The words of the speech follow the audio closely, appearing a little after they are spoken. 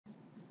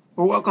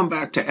Well, welcome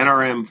back to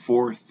NRM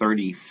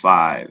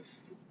 435.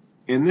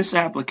 In this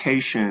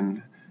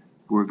application,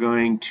 we're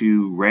going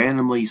to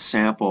randomly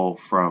sample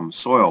from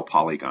soil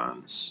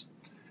polygons.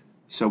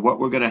 So what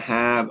we're going to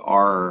have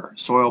are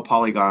soil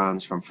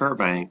polygons from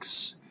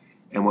Fairbanks,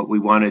 and what we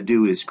want to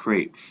do is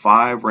create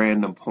 5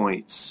 random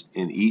points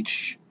in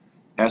each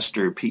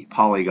ester peat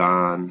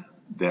polygon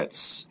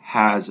that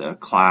has a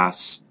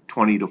class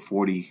 20 to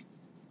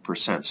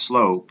 40%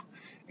 slope,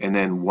 and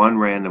then 1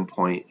 random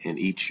point in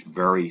each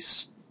very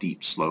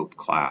steep slope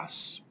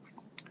class.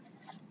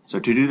 So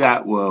to do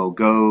that, we'll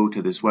go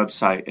to this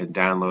website and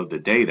download the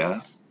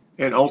data.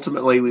 And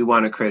ultimately, we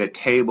want to create a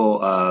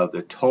table of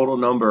the total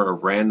number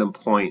of random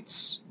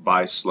points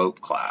by slope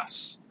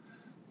class.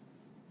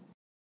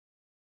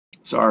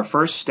 So our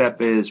first step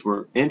is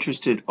we're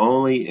interested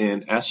only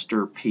in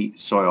ester peat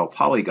soil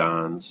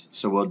polygons.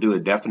 So we'll do a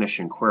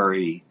definition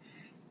query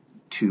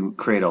to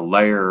create a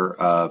layer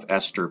of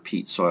ester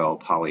peat soil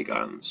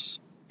polygons.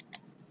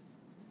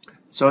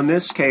 So in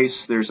this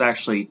case, there's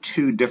actually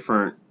 2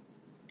 different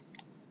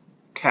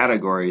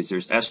categories.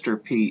 There's ester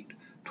peat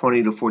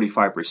 20 to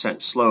 45%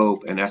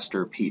 slope and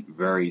ester peat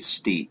very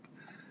steep.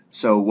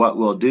 So what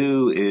we'll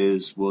do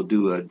is we'll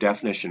do a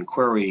definition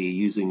query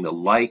using the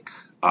like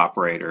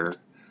operator.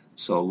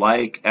 So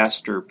like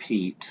ester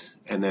peat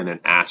and then an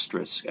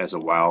asterisk as a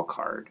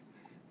wildcard.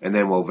 And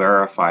then we'll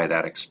verify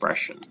that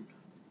expression.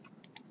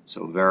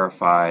 So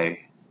verify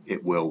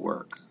it will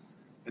work.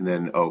 And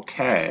then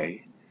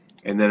OK.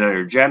 And then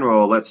under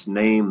general, let's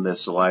name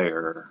this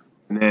layer.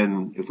 And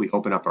then if we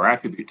open up our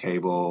attribute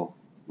table,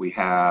 we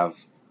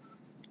have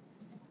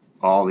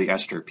all the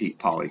ester peat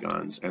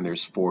polygons, and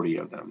there's 40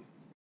 of them.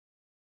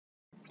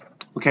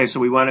 Okay, so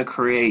we want to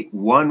create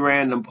 1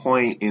 random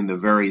point in the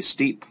very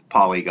steep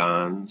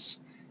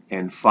polygons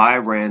and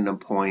 5 random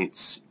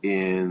points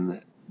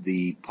in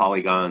the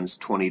polygons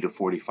 20 to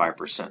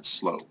 45%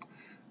 slope.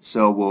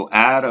 So we'll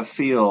add a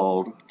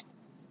field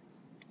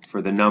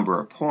for the number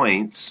of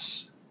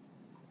points.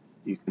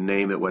 You can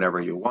name it whatever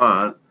you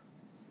want.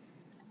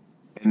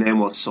 And then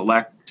we'll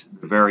select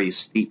the very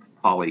steep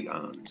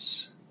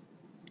polygons.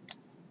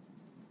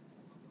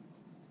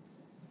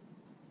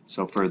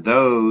 So for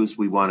those,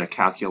 we want to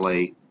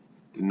calculate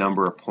the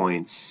number of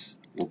points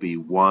will be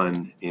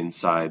 1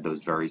 inside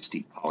those very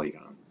steep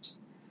polygons.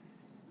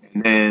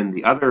 And then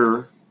the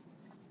other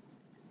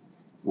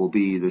will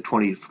be the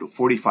 20 to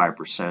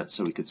 45%,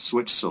 so we could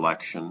switch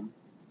selection.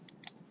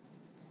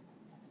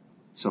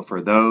 So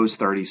for those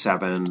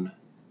 37,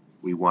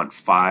 we want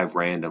 5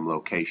 random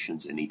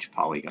locations in each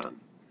polygon.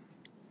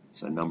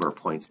 So number of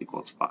points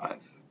equals 5.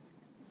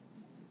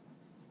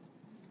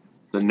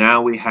 So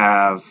now we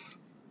have,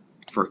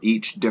 for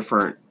each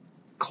different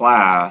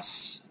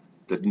class,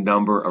 the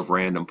number of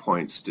random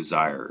points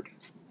desired.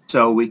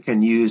 So we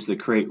can use the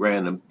create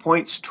random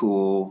points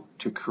tool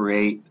to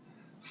create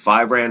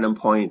 5 random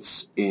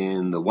points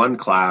in the one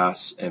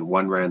class and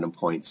 1 random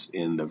points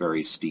in the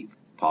very steep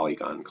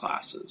polygon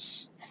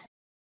classes.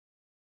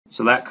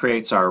 So that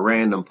creates our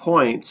random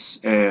points,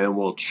 and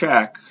we'll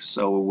check.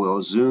 So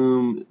we'll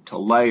zoom to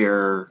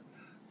layer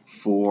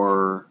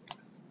for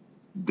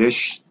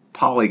this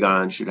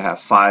polygon should have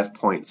 5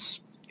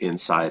 points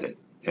inside it,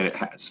 and it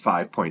has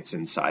 5 points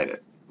inside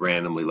it,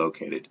 randomly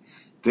located.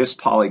 This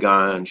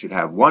polygon should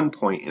have 1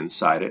 point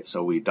inside it,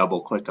 so we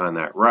double click on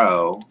that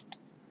row,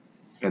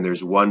 and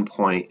there's 1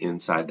 point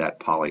inside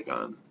that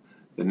polygon.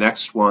 The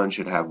next one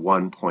should have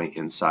 1 point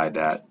inside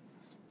that,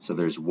 so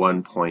there's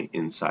 1 point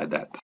inside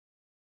that polygon.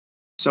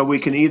 So we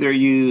can either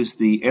use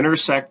the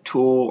intersect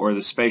tool or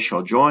the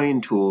spatial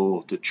join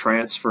tool to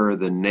transfer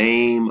the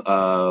name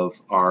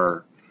of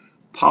our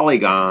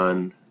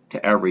polygon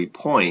to every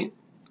point.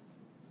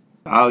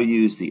 I'll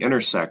use the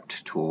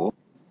intersect tool.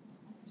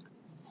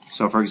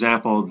 So for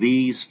example,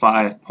 these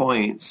 5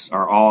 points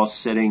are all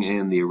sitting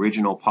in the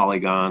original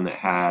polygon that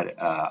had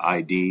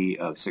ID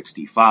of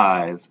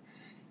 65,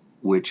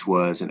 which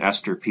was an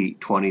ester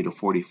peat 20 to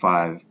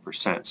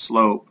 45%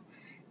 slope,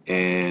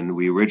 and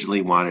we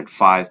originally wanted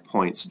 5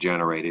 points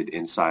generated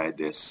inside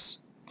this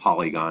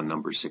polygon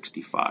number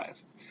 65.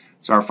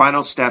 So our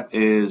final step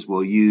is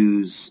we'll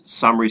use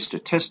summary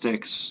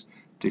statistics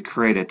to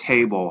create a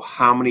table.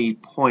 How many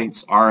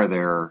points are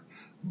there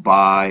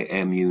by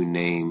MU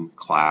name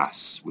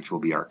class, which will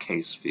be our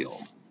case field.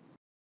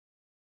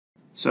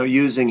 So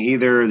using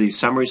either the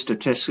summary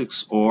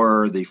statistics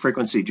or the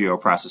frequency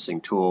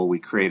geoprocessing tool, we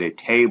create a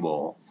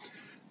table.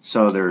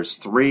 So there's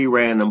 3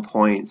 random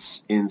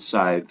points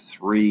inside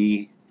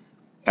 3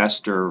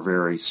 ester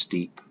very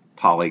steep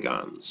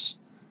polygons.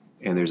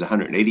 And there's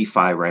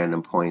 185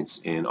 random points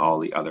in all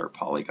the other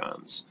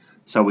polygons.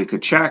 So we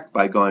could check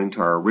by going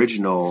to our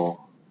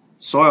original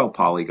soil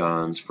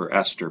polygons for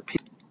ester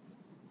peat.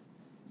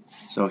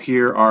 So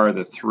here are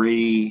the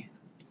 3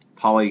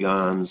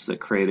 polygons that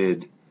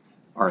created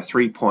our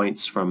 3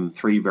 points from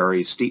 3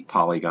 very steep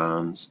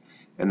polygons.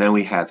 And then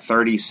we had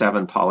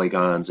 37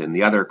 polygons in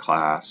the other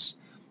class,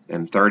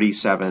 and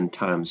 37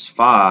 times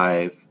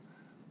 5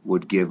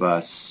 would give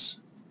us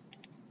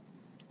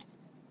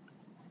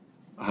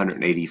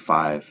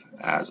 185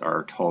 as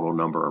our total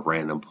number of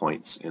random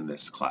points in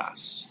this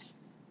class.